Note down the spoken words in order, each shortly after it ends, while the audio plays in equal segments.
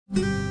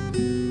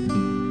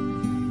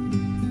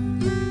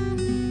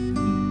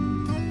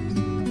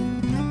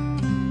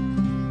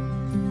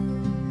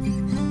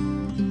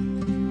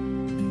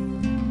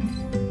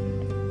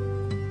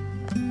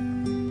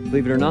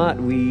Believe it or not,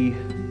 we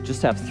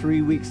just have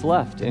 3 weeks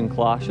left in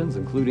Colossians,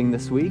 including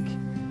this week.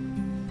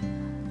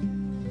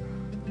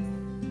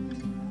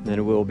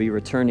 Then we'll be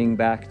returning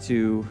back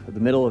to the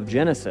middle of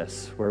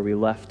Genesis, where we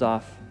left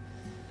off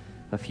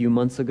a few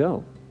months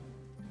ago.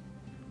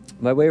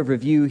 By way of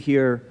review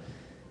here,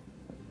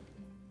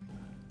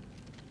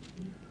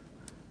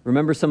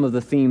 remember some of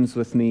the themes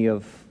with me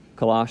of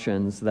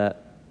Colossians,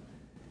 that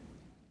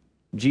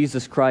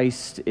Jesus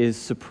Christ is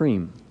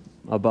supreme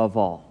above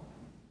all.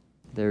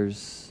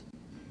 There's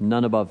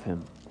none above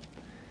him,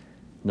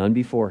 none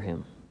before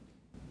him.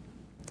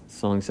 The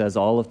song says,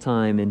 all of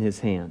time in his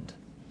hand.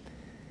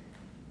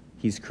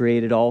 He's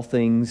created all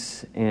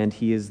things, and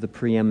he is the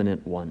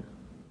preeminent one.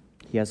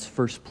 He has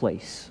first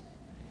place.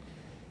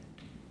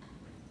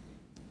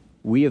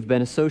 We have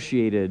been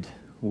associated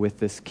with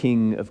this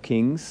King of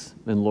Kings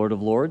and Lord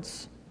of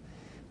Lords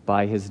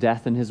by his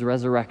death and his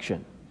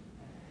resurrection.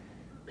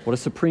 What a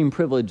supreme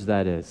privilege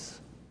that is,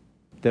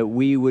 that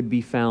we would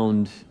be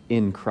found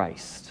in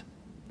Christ.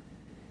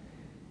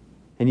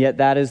 And yet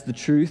that is the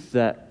truth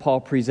that Paul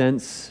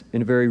presents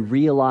in a very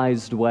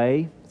realized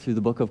way through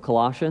the book of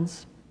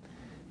Colossians,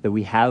 that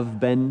we have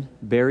been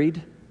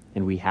buried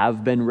and we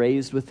have been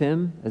raised with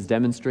him, as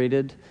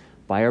demonstrated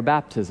by our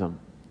baptism.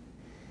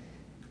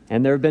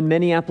 And there have been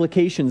many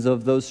applications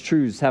of those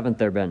truths, haven't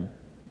there been?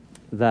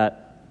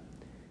 That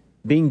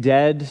being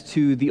dead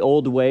to the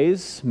old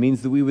ways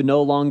means that we would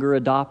no longer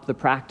adopt the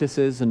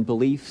practices and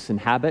beliefs and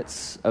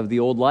habits of the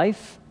old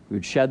life. We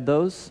would shed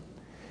those.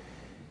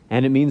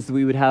 And it means that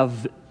we would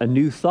have a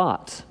new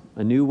thought,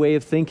 a new way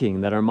of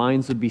thinking, that our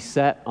minds would be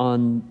set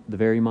on the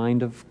very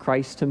mind of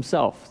Christ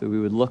himself, that we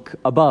would look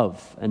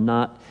above and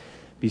not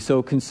be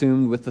so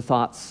consumed with the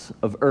thoughts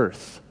of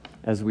earth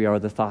as we are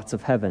the thoughts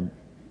of heaven.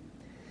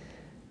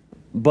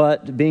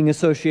 But being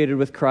associated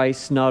with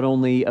Christ not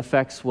only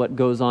affects what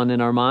goes on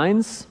in our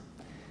minds,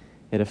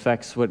 it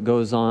affects what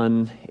goes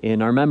on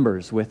in our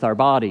members, with our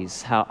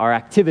bodies, our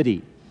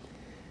activity.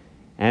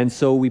 And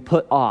so we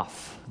put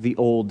off the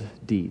old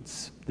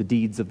deeds, the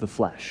deeds of the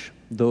flesh.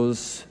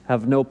 Those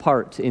have no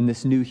part in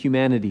this new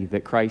humanity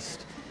that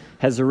Christ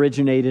has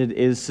originated,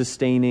 is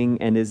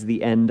sustaining, and is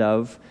the end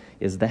of,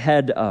 is the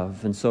head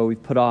of. And so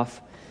we've put off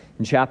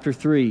in chapter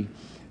 3,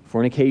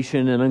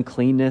 fornication and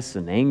uncleanness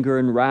and anger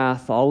and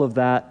wrath, all of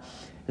that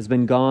has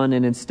been gone,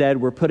 and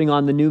instead we're putting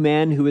on the new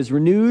man who is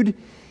renewed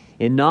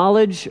in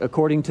knowledge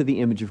according to the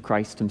image of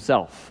Christ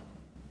himself.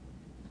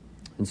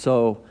 And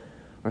so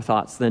our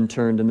thoughts then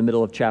turned in the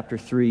middle of chapter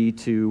 3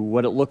 to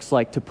what it looks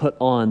like to put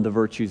on the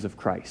virtues of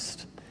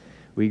Christ.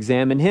 We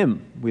examine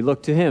him. We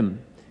look to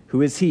him.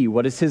 Who is he?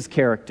 What is his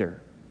character?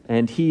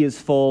 And he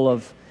is full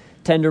of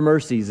tender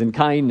mercies and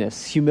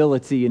kindness,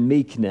 humility and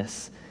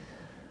meekness,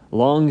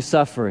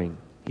 long-suffering.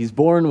 He's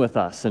borne with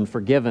us and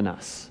forgiven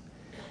us.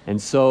 And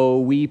so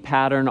we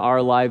pattern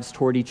our lives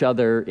toward each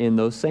other in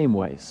those same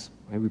ways.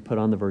 Right? We put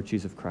on the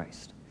virtues of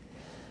Christ.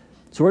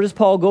 So where does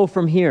Paul go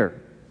from here?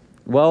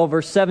 Well,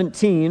 verse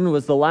 17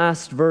 was the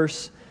last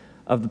verse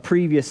of the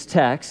previous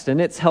text, and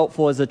it's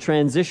helpful as a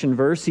transition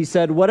verse. He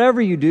said, whatever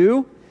you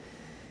do,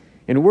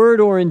 in word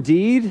or in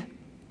deed,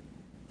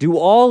 do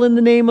all in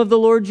the name of the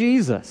Lord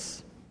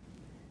Jesus,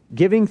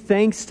 giving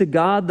thanks to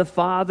God the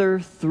Father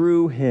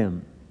through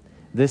him.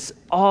 This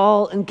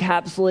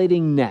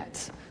all-encapsulating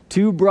net,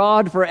 too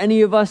broad for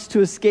any of us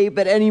to escape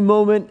at any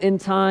moment in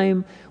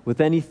time with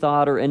any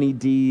thought or any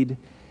deed.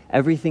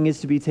 Everything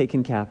is to be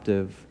taken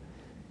captive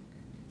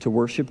to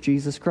worship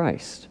Jesus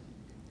Christ.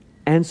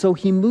 And so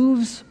he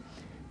moves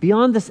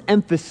beyond this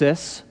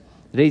emphasis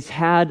that he's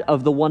had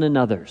of the one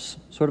another's,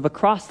 sort of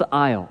across the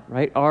aisle,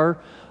 right? Our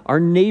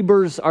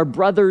neighbors, our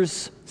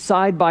brothers,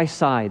 side by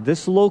side,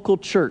 this local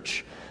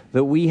church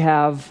that we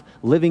have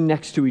living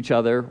next to each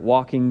other,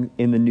 walking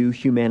in the new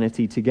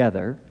humanity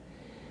together.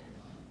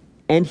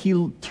 And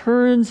he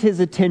turns his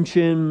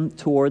attention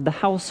toward the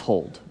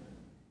household.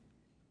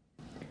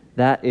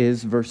 That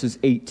is verses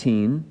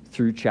 18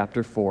 through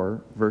chapter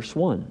 4, verse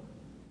 1.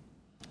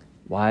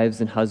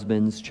 Wives and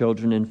husbands,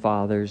 children and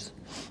fathers,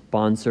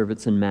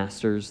 bondservants and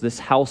masters, this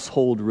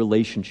household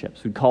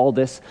relationships. We call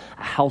this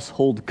a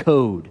household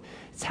code.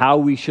 It's how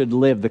we should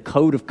live, the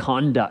code of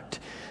conduct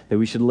that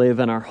we should live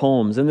in our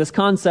homes. And this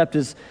concept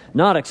is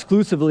not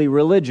exclusively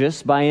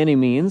religious by any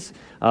means.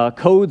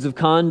 Codes of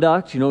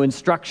conduct,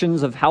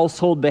 instructions of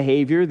household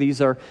behavior,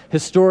 these are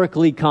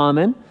historically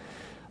common,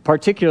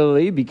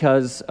 particularly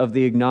because of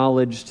the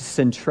acknowledged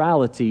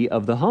centrality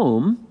of the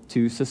home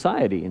to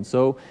society. And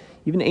so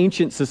even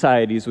ancient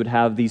societies would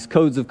have these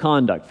codes of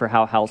conduct for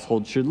how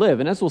households should live.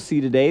 And as we'll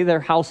see today, their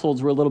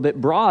households were a little bit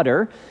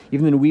broader,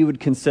 even than we would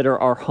consider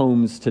our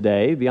homes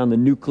today, beyond the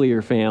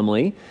nuclear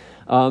family,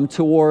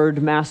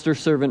 toward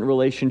master-servant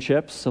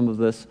relationships, some of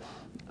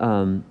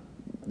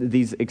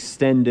these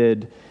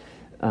extended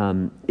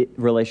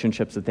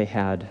relationships that they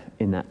had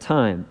in that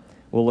time.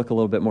 We'll look a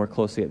little bit more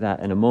closely at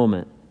that in a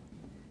moment.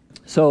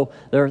 So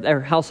their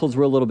households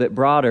were a little bit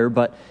broader,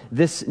 but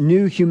this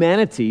new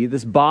humanity,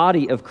 this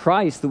body of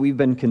Christ that we've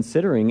been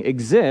considering,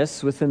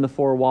 exists within the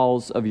four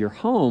walls of your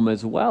home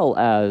as well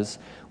as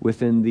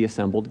within the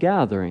assembled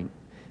gathering.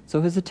 So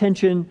his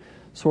attention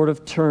sort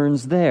of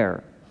turns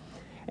there.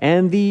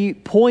 And the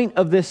point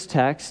of this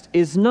text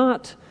is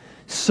not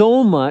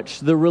so much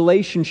the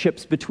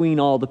relationships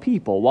between all the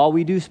people, while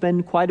we do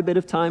spend quite a bit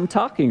of time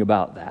talking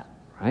about that,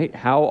 right?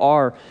 How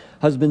are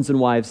husbands and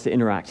wives to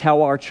interact?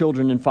 How are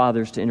children and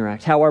fathers to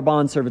interact? How are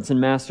bondservants and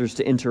masters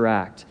to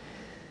interact?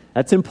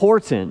 That's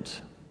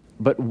important,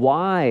 but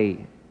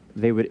why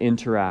they would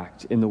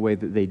interact in the way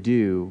that they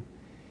do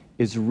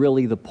is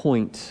really the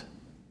point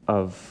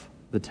of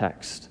the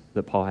text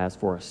that Paul has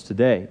for us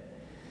today.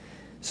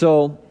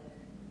 So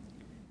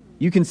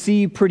you can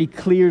see pretty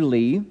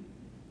clearly,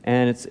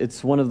 and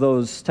it's one of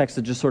those texts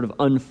that just sort of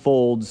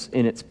unfolds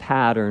in its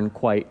pattern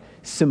quite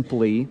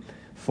simply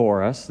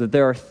for us, that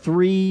there are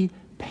three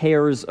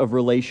pairs of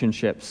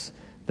relationships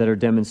that are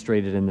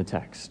demonstrated in the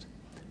text.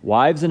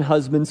 Wives and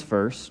husbands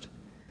first,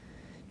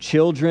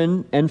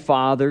 children and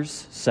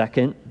fathers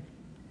second,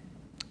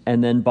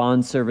 and then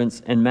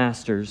bondservants and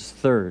masters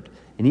third.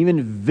 And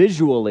even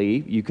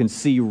visually, you can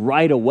see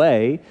right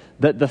away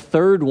that the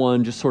third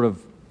one just sort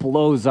of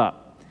blows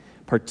up,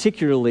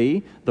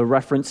 particularly the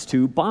reference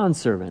to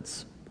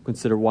bondservants.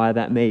 Consider why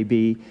that may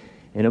be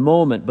in a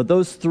moment. But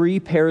those three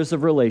pairs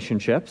of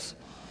relationships,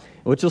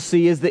 what you'll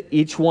see is that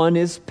each one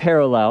is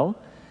parallel.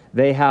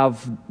 They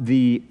have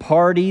the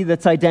party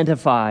that's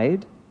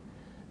identified,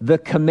 the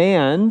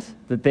command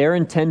that they're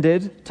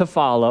intended to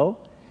follow,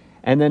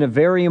 and then a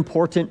very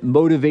important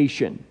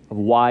motivation of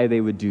why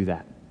they would do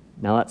that.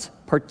 Now that's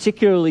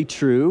particularly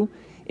true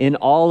in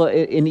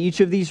each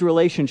of these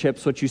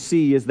relationships. What you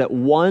see is that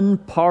one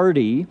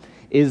party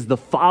is the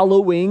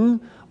following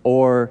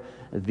or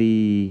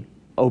the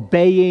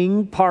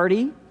obeying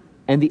party,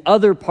 and the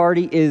other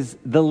party is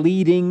the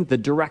leading, the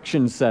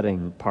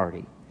direction-setting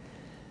party.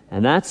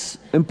 And that's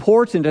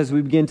important as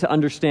we begin to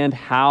understand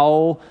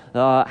how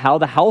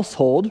the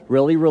household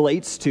really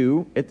relates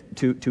to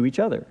each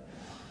other.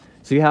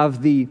 So you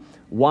have the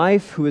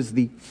wife who is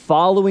the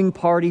following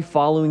party,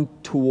 following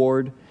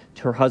toward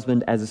her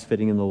husband as is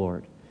fitting in the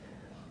Lord.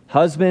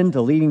 Husband,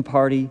 the leading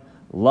party,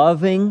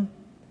 loving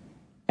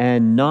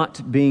and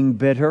not being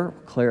bitter.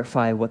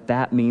 Clarify what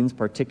that means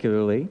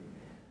particularly.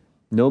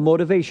 No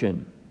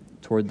motivation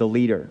toward the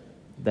leader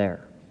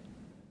there.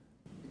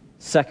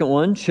 Second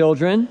one,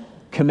 children,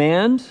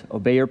 command,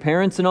 obey your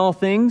parents in all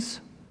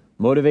things.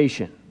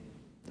 Motivation.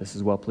 This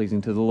is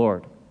well-pleasing to the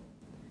Lord.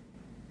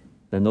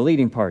 Then the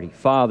leading party,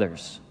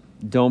 fathers,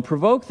 don't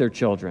provoke their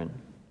children.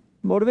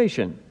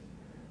 Motivation,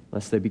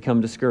 lest they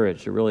become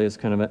discouraged. It really is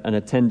kind of an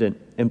attendant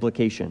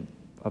implication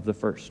of the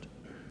first.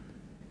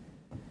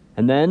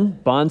 And then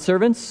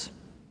bondservants,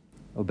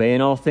 obey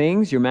in all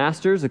things your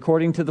masters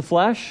according to the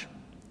flesh.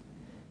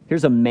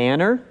 Here's a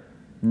manner,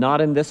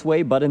 not in this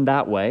way, but in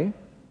that way.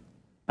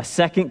 A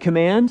second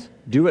command,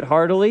 do it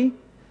heartily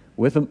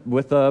with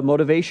a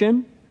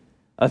motivation.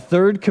 A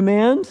third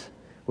command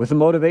with a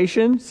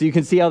motivation. So you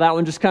can see how that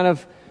one just kind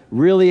of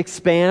really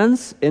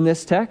expands in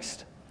this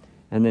text.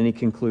 And then he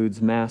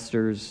concludes,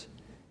 masters,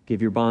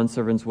 give your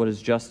bondservants what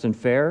is just and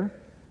fair.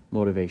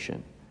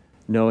 Motivation.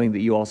 Knowing that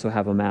you also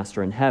have a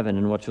master in heaven.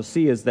 And what you'll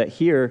see is that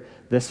here,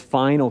 this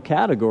final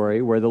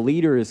category where the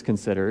leader is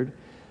considered,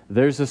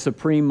 there's a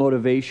supreme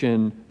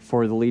motivation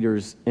for the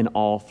leaders in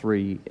all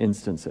three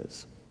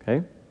instances.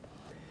 Okay?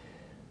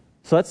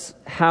 So that's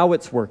how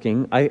it's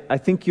working. I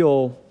think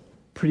you'll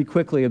pretty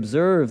quickly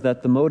observe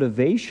that the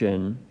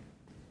motivation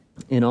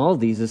in all of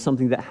these is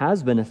something that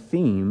has been a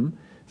theme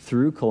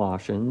through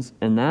Colossians,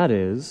 and that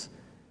is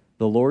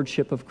the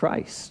lordship of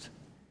Christ.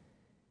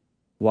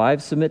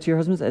 Wives, submit to your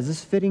husbands as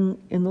is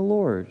fitting in the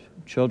Lord.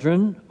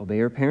 Children, obey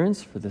your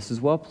parents, for this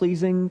is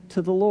well-pleasing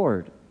to the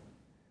Lord.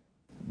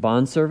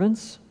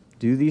 Bondservants,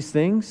 do these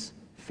things,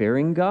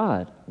 fearing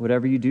God.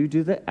 Whatever you do,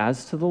 do that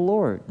as to the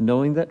Lord,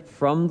 knowing that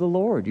from the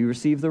Lord you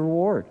receive the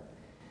reward.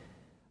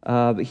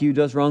 But he who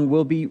does wrong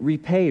will be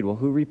repaid. Well,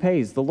 who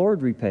repays? The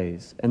Lord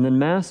repays. And then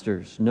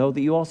masters, know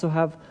that you also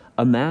have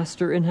a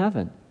master in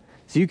heaven.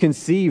 So you can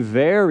see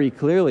very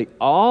clearly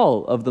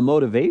all of the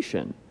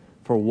motivation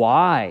for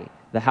why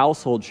the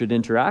household should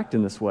interact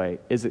in this way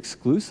is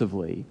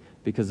exclusively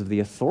because of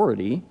the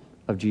authority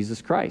of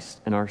Jesus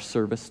Christ and our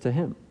service to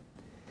him.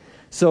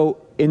 So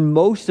in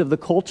most of the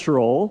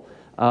cultural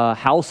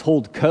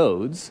household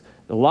codes,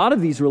 a lot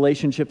of these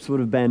relationships would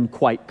have been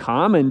quite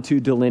common to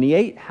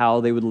delineate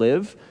how they would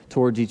live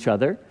towards each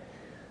other.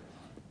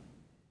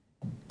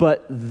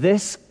 But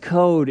this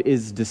code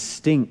is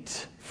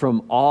distinct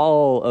from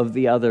all of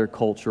the other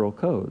cultural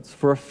codes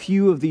for a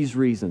few of these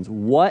reasons.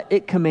 What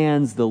it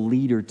commands the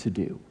leader to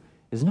do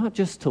is not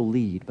just to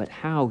lead, but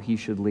how he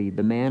should lead,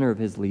 the manner of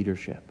his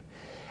leadership.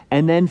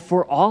 And then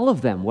for all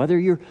of them, whether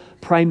you're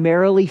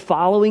primarily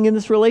following in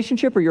this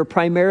relationship or you're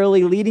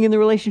primarily leading in the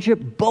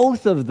relationship,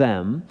 both of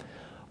them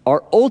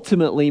are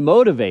ultimately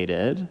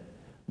motivated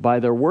by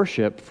their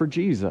worship for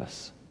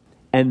Jesus.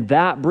 And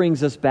that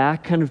brings us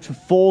back kind of to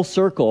full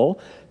circle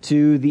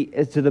to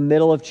the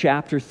middle of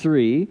chapter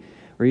 3,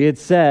 where he had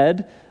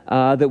said,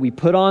 that we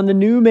put on the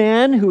new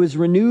man who is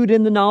renewed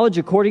in the knowledge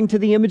according to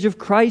the image of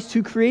Christ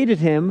who created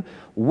him,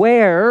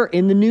 where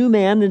in the new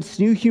man, this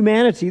new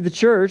humanity, the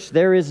church,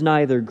 there is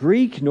neither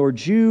Greek nor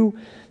Jew,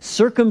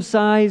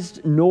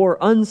 circumcised nor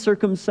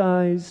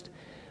uncircumcised,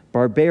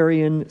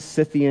 barbarian,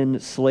 Scythian,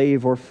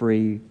 slave or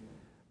free,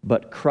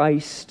 but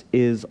Christ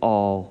is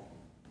all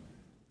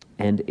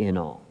and in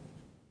all.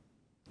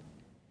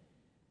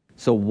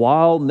 So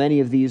while many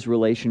of these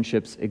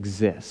relationships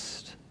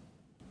exist,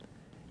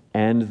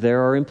 and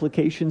there are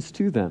implications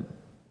to them,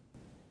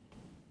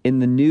 in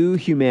the new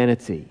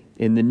humanity,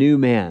 in the new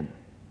man,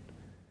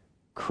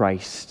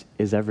 Christ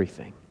is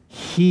everything.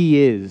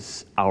 He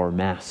is our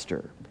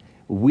master.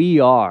 We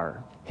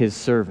are his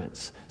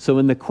servants. So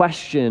in the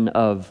question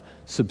of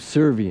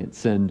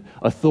subservience and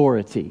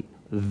authority,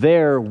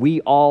 there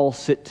we all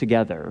sit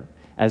together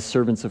as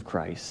servants of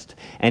Christ,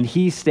 and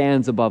he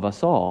stands above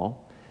us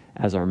all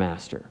as our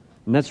master.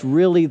 And that's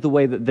really the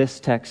way that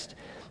this text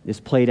is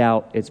played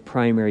out. Its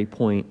primary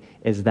point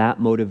is that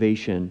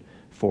motivation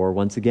for,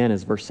 once again,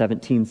 as verse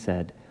 17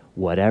 said,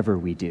 whatever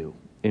we do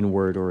in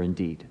word or in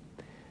deed,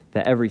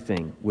 that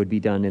everything would be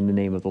done in the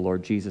name of the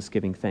Lord Jesus,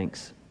 giving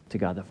thanks to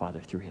God the Father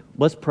through him.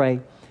 Let's pray,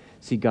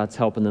 seek God's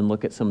help, and then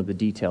look at some of the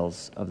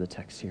details of the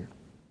text here.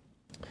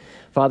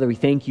 Father, we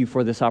thank you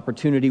for this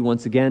opportunity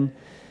once again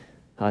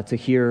to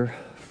hear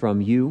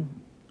from you,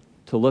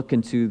 to look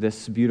into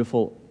this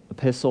beautiful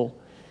epistle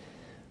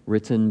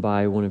written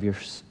by one of your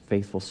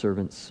faithful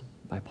servants,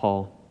 by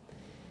Paul.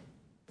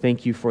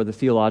 Thank you for the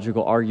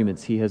theological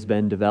arguments he has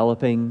been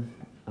developing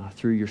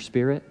through your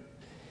Spirit.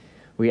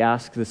 We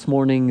ask this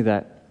morning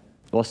that,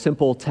 while a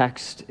simple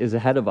text is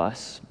ahead of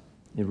us,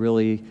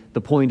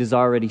 the point is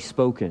already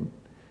spoken,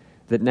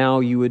 that now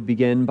you would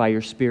begin by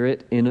your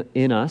Spirit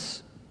in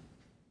us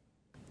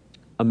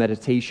a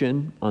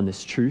meditation on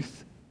this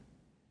truth,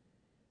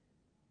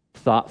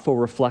 thoughtful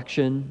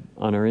reflection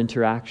on our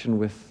interaction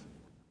with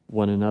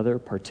one another,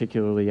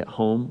 particularly at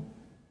home,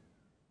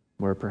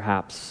 where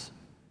perhaps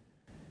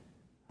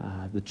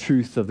the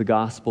truth of the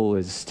gospel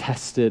is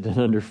tested and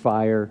under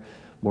fire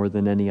more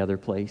than any other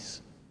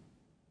place.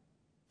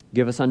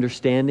 Give us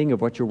understanding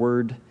of what your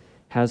word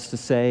has to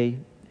say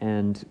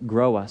and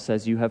grow us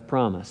as you have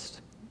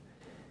promised.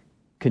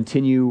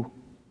 Continue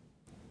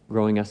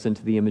growing us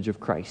into the image of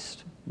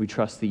Christ. We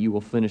trust that you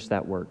will finish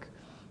that work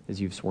as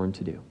you've sworn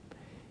to do.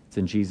 It's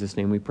in Jesus'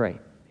 name we pray.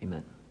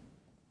 Amen.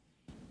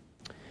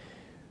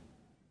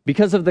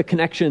 Because of the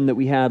connection that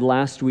we had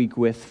last week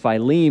with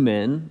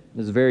Philemon,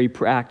 there's a very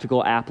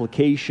practical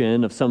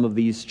application of some of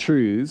these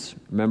truths.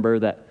 Remember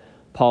that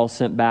Paul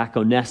sent back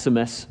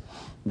Onesimus,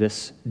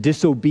 this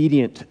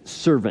disobedient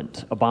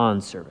servant, a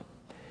bondservant.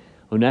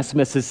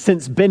 Onesimus has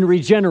since been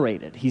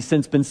regenerated. He's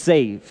since been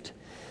saved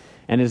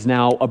and is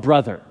now a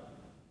brother.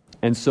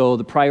 And so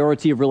the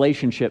priority of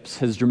relationships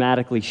has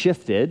dramatically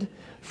shifted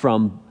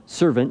from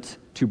servant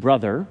to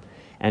brother.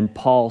 And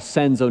Paul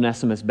sends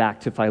Onesimus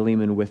back to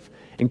Philemon with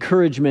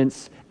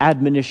encouragements,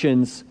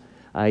 admonitions,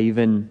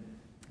 even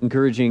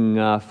encouraging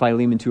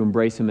Philemon to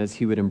embrace him as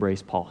he would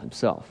embrace Paul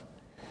himself.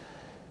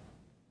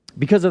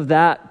 Because of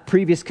that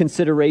previous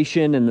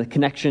consideration and the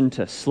connection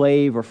to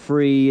slave or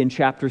free in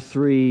chapter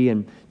 3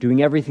 and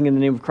doing everything in the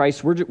name of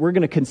Christ, we're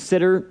going to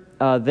consider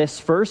this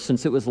first,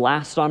 since it was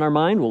last on our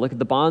mind. We'll look at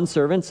the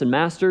bondservants and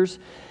masters,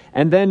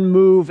 and then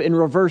move in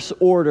reverse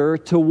order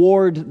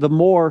toward the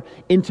more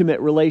intimate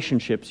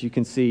relationships. You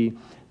can see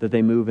that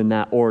they move in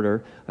that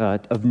order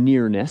of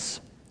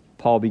nearness.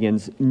 Paul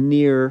begins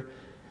near,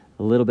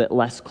 a little bit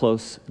less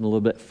close, and a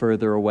little bit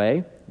further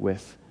away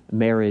with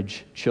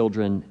marriage,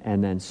 children,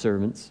 and then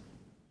servants.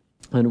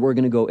 And we're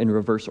going to go in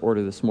reverse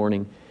order this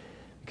morning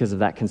because of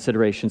that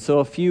consideration. So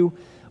a few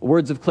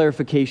words of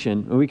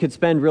clarification. We could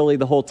spend really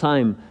the whole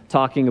time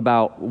talking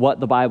about what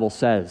the Bible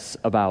says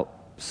about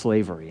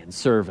slavery and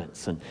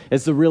servants. And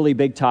it's a really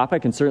big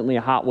topic and certainly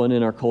a hot one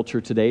in our culture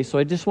today. So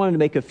I just wanted to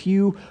make a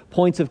few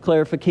points of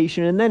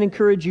clarification and then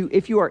encourage you,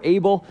 if you are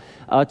able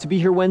to be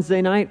here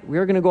Wednesday night, we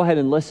are going to go ahead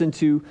and listen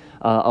to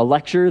a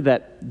lecture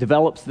that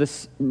develops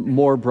this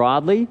more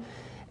broadly.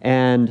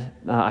 And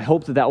I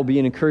hope that will be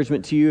an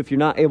encouragement to you. If you're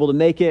not able to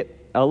make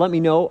it, let me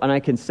know and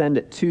I can send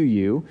it to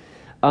you.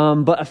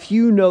 But a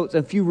few notes,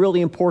 a few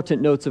really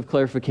important notes of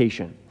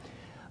clarification.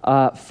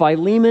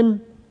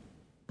 Philemon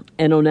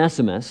and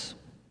Onesimus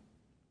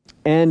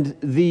and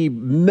the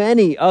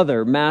many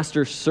other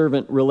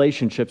master-servant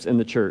relationships in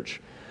the church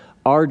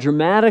are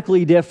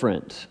dramatically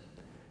different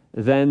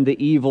than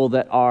the evil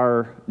that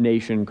our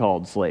nation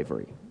called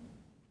slavery.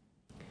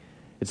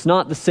 It's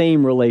not the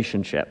same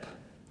relationship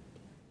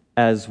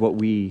as what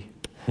we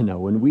know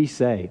when we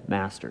say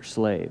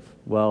master-slave.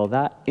 Well,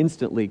 that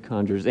instantly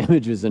conjures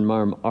images in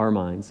our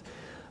minds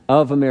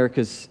of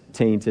America's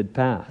tainted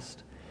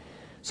past.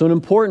 So an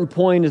important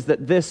point is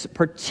that this,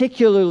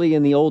 particularly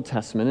in the Old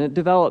Testament, and it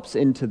develops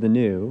into the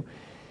New,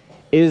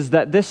 is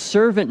that this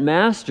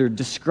servant-master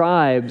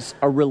describes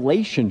a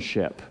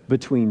relationship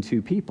between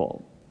two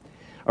people.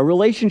 A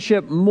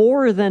relationship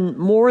more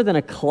than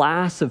a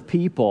class of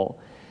people.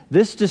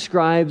 This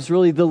describes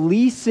really the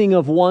leasing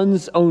of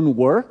one's own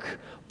work,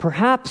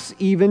 perhaps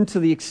even to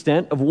the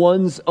extent of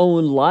one's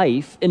own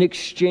life in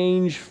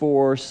exchange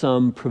for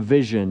some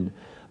provision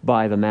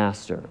by the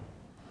master.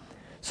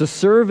 So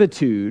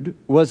servitude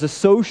was a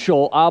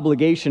social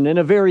obligation, and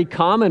a very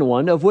common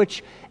one, of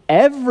which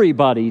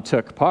everybody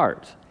took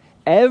part.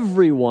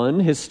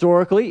 Everyone,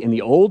 historically, in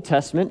the Old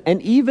Testament,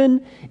 and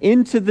even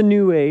into the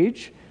New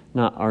Age,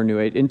 not our New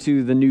Age,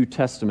 into the New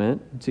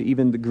Testament, to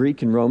even the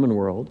Greek and Roman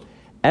world,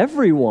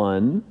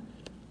 everyone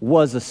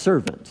was a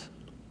servant.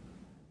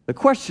 The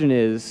question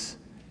is,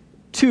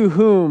 to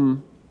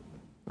whom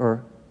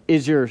or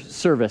is your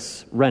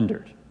service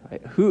rendered?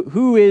 Right?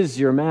 Who is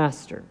your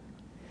master?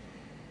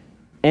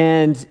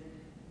 And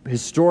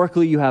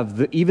historically, you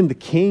have even the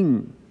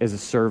king is a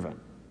servant.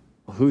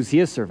 Well, who's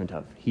he a servant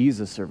of? He's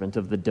a servant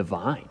of the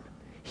divine.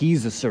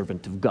 He's a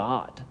servant of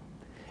God.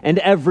 And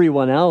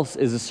everyone else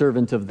is a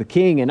servant of the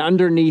king. And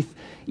underneath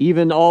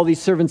even all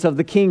these servants of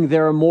the king,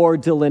 there are more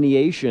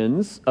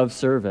delineations of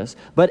service.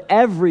 But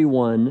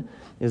everyone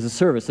is a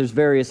service. There's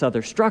various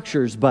other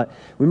structures, but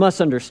we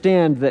must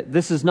understand that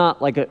this is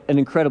not like an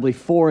incredibly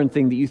foreign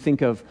thing that you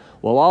think of,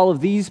 well, all of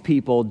these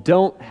people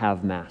don't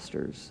have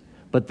masters,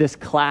 but this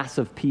class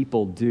of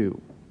people do.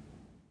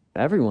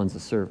 Everyone's a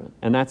servant.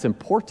 And that's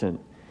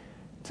important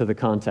to the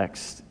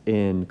context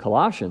in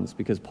Colossians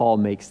because Paul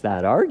makes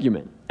that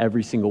argument.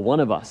 Every single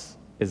one of us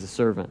is a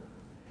servant.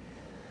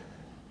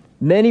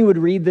 Many would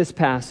read this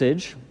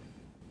passage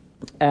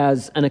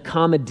as an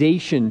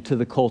accommodation to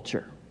the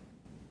culture.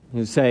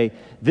 You say,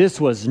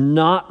 this was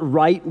not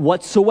right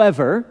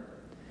whatsoever,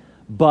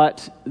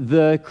 but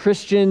the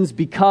Christians,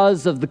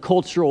 because of the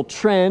cultural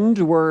trend,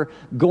 were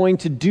going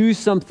to do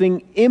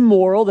something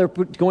immoral. They're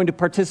going to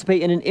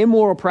participate in an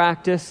immoral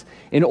practice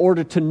in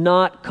order to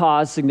not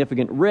cause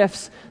significant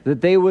rifts,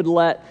 that they would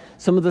let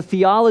some of the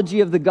theology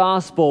of the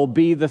gospel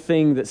be the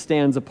thing that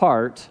stands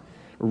apart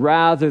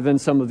rather than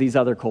some of these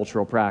other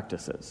cultural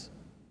practices.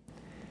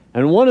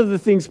 And one of the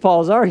things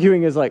Paul's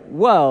arguing is like,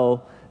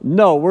 well,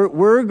 no,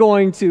 we're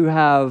going to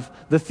have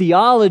the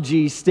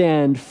theology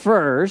stand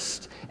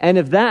first, and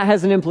if that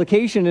has an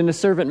implication in a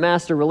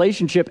servant-master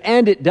relationship,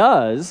 and it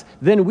does,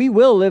 then we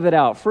will live it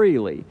out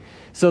freely.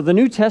 So the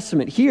New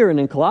Testament here and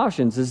in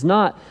Colossians is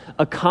not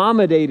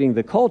accommodating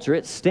the culture.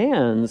 It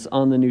stands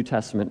on the New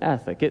Testament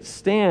ethic. It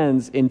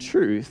stands in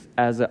truth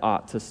as it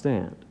ought to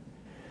stand.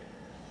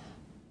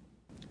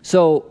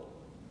 So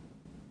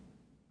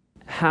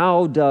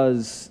how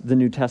does the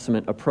New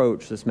Testament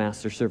approach this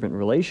master-servant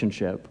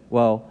relationship?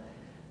 Well,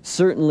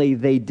 certainly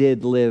they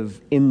did live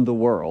in the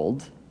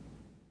world,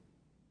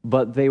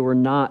 but they were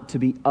not to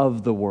be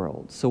of the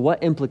world. So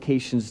what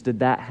implications did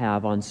that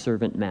have on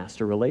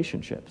servant-master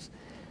relationships?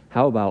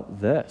 How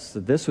about this?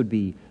 That this would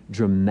be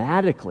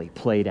dramatically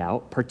played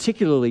out,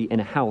 particularly in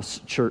a house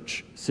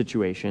church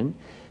situation,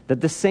 that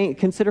the saint,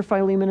 consider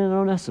Philemon and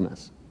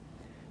Onesimus.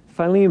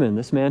 Philemon,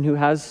 this man who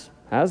has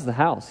the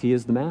house, he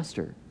is the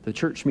master. The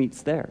church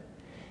meets there.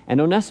 And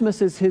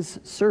Onesimus is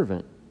his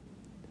servant.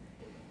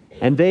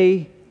 And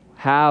they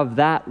have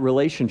that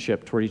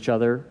relationship toward each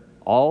other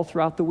all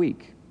throughout the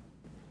week.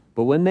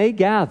 But when they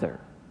gather,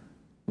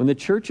 when the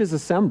church is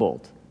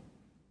assembled,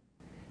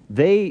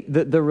 the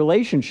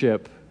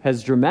relationship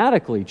has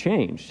dramatically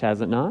changed,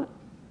 has it not?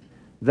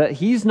 That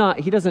he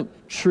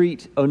doesn't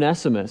treat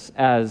Onesimus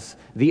as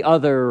the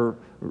other,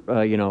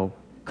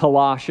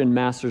 Colossian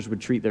masters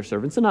would treat their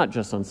servants, and not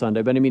just on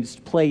Sunday, but I mean, it's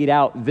played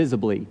out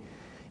visibly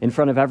in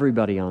front of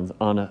everybody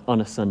on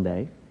a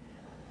Sunday.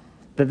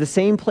 That the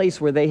same place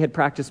where they had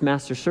practiced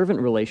master-servant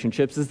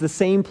relationships is the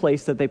same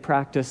place that they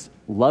practiced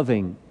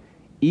loving,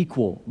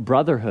 equal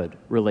brotherhood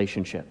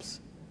relationships.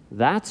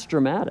 That's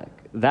dramatic.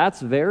 That's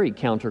very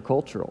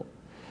countercultural.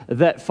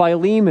 That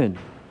Philemon,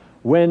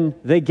 when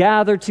they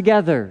gathered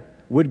together,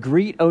 would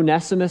greet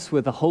Onesimus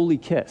with a holy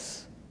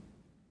kiss.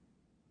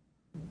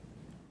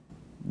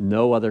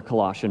 No other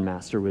Colossian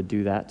master would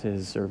do that to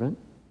his servant.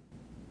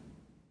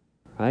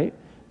 Right?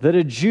 That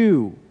a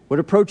Jew would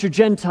approach a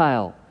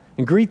Gentile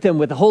and greet them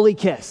with a holy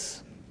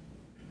kiss.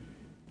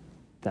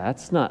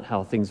 That's not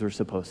how things were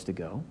supposed to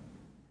go.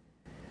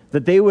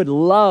 That they would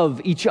love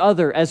each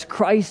other as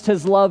Christ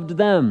has loved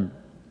them.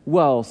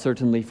 Well,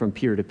 certainly from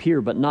peer to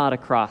peer, but not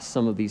across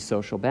some of these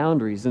social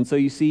boundaries. And so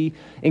you see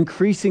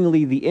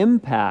increasingly the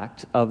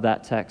impact of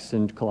that text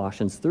in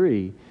Colossians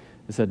 3.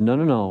 It said,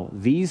 no.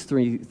 These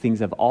three things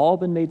have all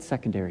been made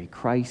secondary.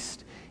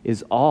 Christ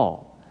is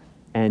all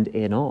and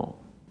in all.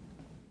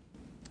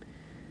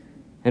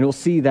 And we'll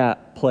see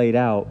that played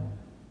out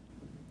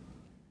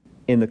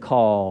in the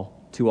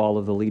call to all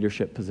of the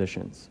leadership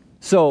positions.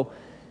 So,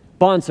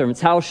 bondservants,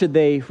 how should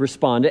they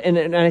respond?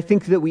 And I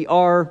think that we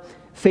are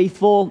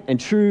faithful and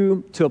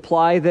true to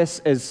apply this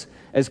as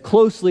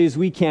closely as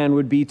we can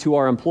would be to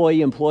our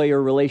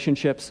employee-employer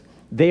relationships.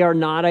 They are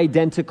not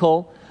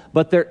identical,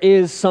 but there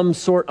is some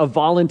sort of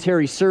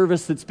voluntary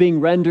service that's being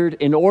rendered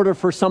in order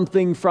for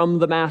something from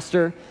the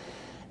master.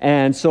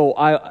 And so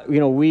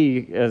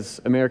we as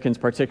Americans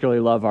particularly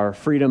love our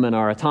freedom and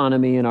our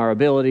autonomy and our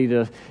ability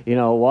to,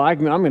 I'm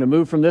going to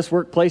move from this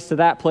workplace to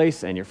that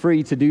place, and you're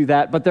free to do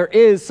that. But there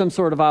is some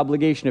sort of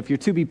obligation. If you're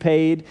to be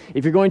paid,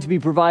 if you're going to be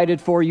provided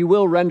for, you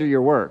will render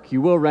your work.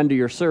 You will render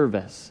your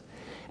service.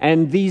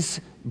 And these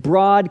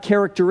broad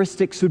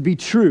characteristics would be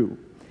true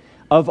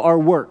of our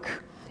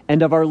work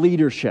and of our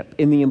leadership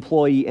in the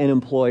employee and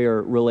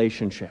employer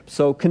relationship.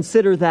 So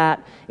consider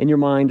that in your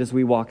mind as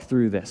we walk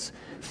through this.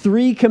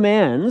 3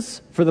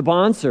 commands for the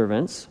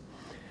bondservants,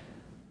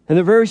 and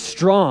they're very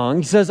strong.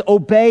 He says,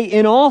 obey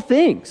in all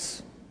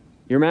things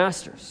your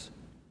masters,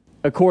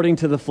 according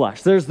to the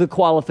flesh. There's the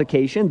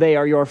qualification. They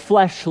are your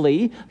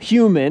fleshly,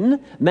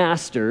 human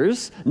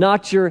masters,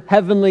 not your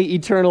heavenly,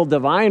 eternal,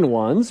 divine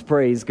ones,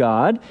 praise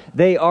God.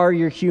 They are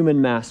your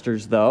human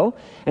masters, though.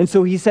 And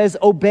so he says,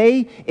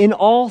 obey in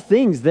all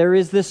things. There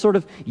is this sort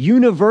of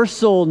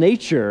universal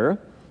nature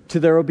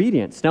to their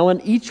obedience. Now, in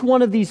each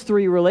one of these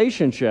 3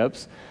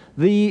 relationships,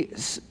 the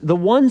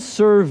one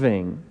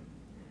serving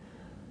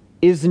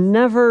is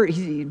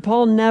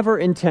Paul never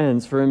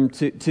intends for him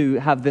to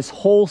have this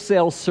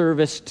wholesale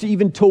service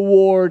even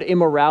toward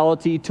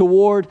immorality,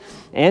 toward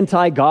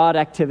anti-God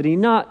activity,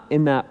 not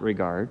in that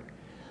regard.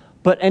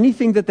 But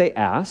anything that they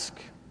ask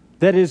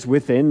that is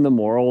within the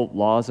moral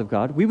laws of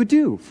God, we would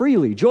do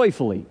freely,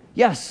 joyfully.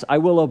 Yes, I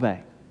will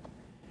obey.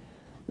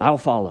 I'll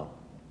follow.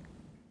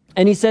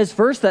 And he says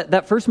first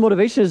that first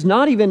motivation is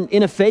not even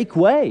in a fake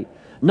way.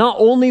 Not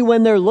only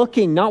when they're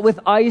looking, not with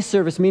eye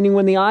service, meaning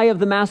when the eye of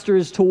the master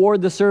is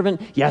toward the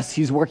servant. Yes,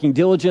 he's working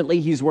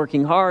diligently, he's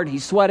working hard,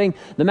 he's sweating.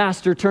 The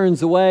master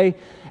turns away,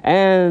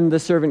 and the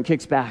servant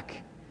kicks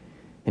back.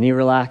 And he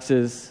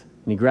relaxes,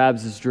 and he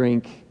grabs his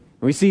drink.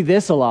 And we see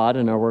this a lot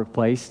in our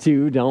workplace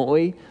too, don't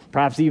we?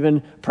 Perhaps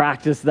even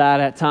practice that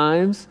at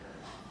times.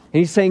 And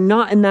he's saying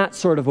not in that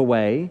sort of a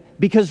way,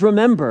 because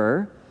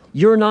remember,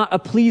 you're not a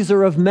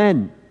pleaser of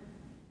men.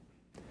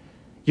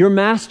 Your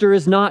master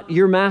is not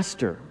your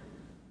master.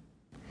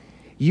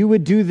 You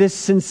would do this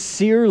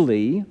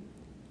sincerely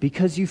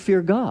because you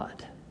fear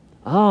God.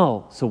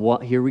 Oh, so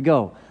here we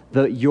go.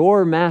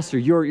 Your master,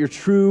 your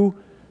true,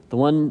 the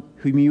one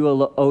whom you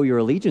owe your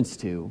allegiance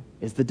to,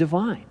 is the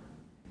divine.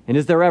 And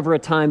is there ever a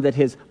time that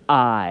his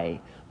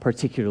eye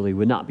particularly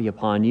would not be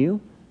upon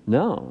you?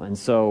 No. And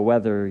so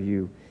whether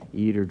you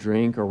eat or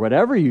drink or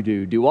whatever you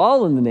do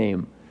all in the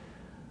name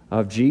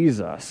of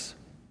Jesus.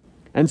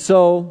 And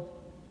so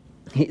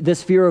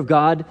this fear of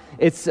God,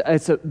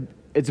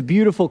 it's a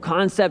beautiful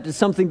concept. It's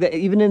something that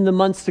even in the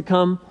months to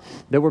come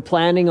that we're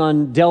planning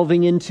on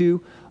delving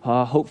into,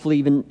 hopefully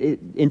even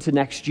into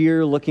next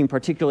year, looking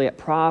particularly at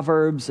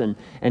Proverbs and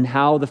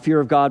how the fear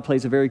of God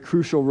plays a very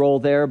crucial role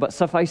there. But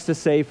suffice to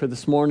say for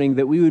this morning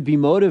that we would be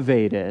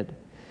motivated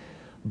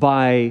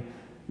by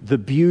the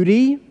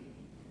beauty,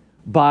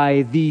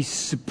 by the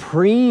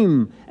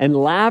supreme and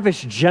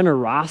lavish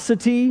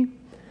generosity,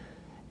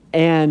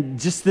 and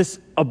just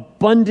this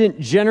abundant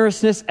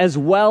generousness, as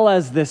well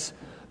as this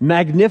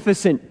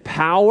magnificent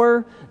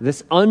power,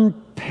 this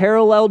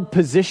unparalleled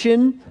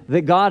position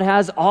that God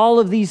has. All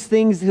of these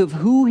things of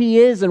who he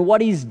is and what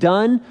he's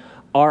done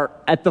are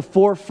at the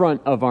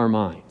forefront of our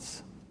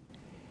minds.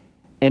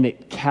 And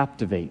it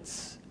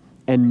captivates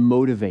and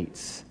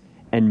motivates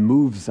and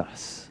moves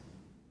us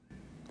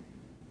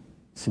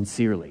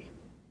sincerely.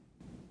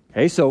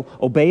 Okay, so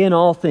obey in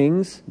all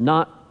things,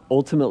 not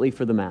ultimately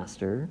for the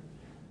master,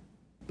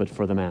 but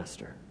for the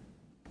master.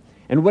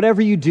 And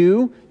whatever you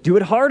do, do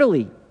it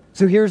heartily.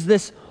 So here's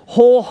this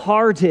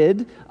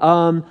wholehearted,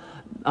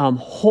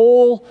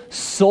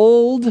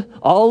 whole-souled,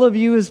 all of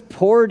you is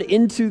poured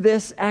into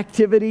this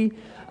activity,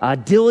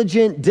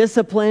 diligent,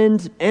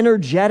 disciplined,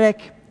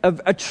 energetic,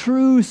 of a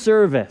true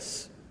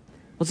service.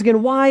 Once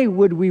again, why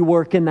would we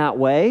work in that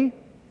way?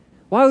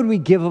 Why would we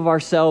give of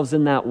ourselves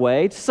in that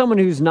way to someone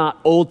who's not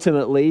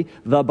ultimately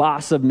the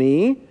boss of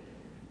me?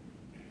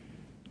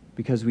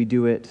 Because we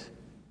do it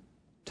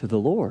to the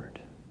Lord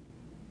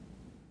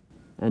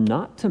and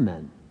not to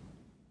men.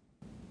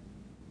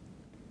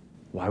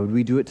 Why would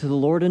we do it to the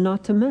Lord and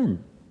not to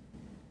men?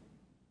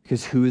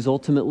 Because who is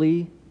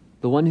ultimately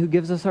the one who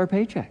gives us our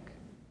paycheck?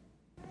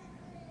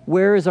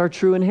 Where is our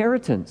true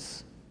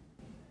inheritance?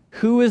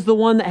 Who is the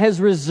one that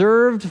has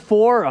reserved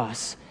for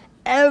us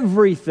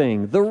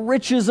everything, the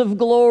riches of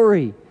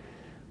glory,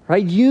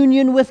 right?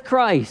 Union with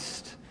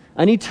Christ,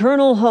 an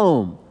eternal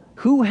home.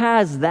 Who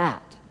has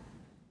that?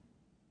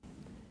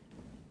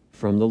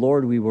 From the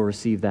Lord we will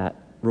receive that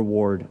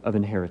reward of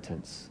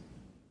inheritance.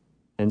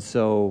 And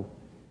so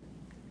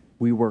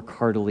we work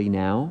heartily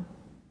now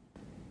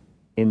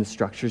in the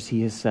structures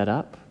he has set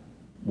up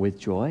with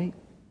joy,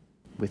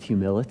 with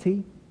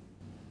humility,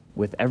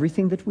 with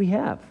everything that we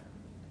have.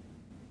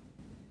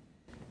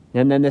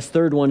 And then this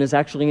third one is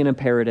actually an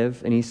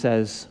imperative, and he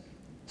says,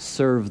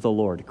 serve the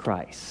Lord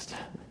Christ.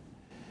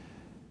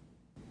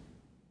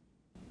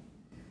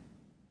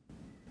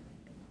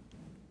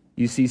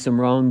 You see some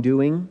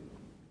wrongdoing?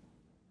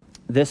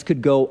 This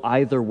could go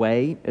either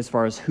way as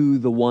far as who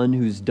the one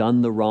who's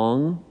done the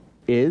wrong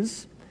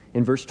is.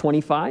 In verse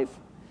 25,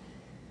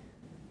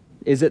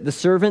 Is it the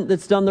servant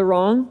that's done the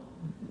wrong?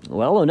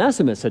 Well,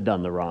 Onesimus had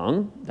done the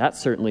wrong. That's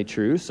certainly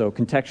true. So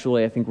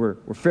contextually, I think we're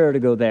fair to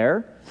go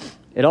there.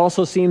 It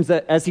also seems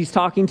that as he's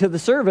talking to the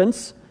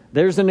servants,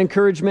 there's an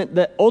encouragement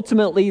that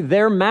ultimately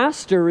their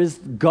master is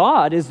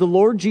God, is the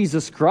Lord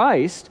Jesus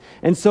Christ.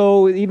 And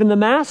so even the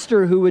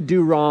master who would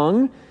do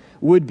wrong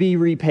would be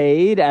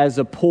repaid as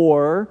a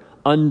poor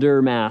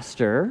under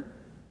master.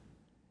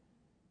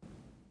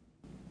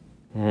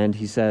 And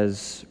he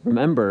says,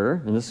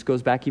 remember, and this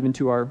goes back even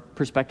to our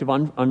perspective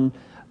on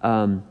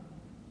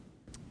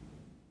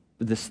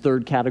this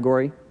third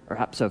category,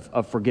 perhaps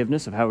of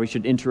forgiveness, of how we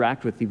should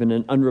interact with even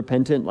an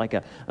unrepentant, like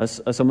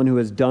someone who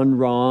has done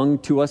wrong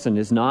to us and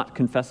is not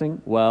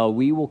confessing. Well,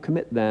 we will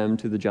commit them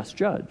to the just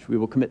judge. We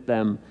will commit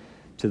them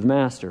to the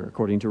master,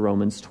 according to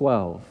Romans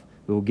 12.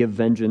 We will give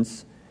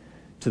vengeance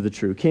to the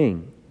true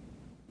king.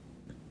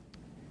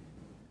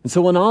 And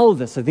so in all of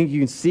this, I think you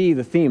can see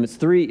the theme.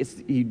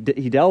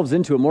 He delves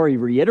into it more, he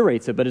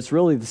reiterates it, but it's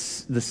really the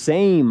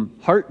same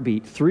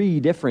heartbeat 3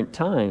 different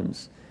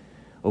times.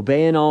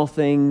 Obey in all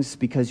things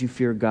because you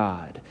fear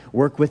God.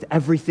 Work with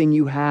everything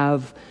you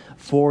have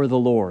for the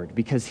Lord,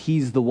 because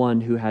he's the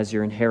one who has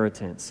your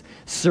inheritance.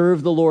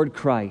 Serve the Lord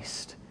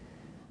Christ,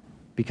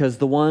 because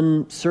the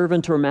one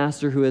servant or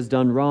master who has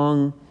done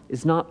wrong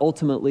is not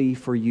ultimately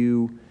for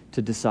you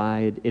to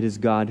decide. It is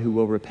God who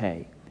will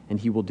repay, and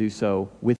he will do so with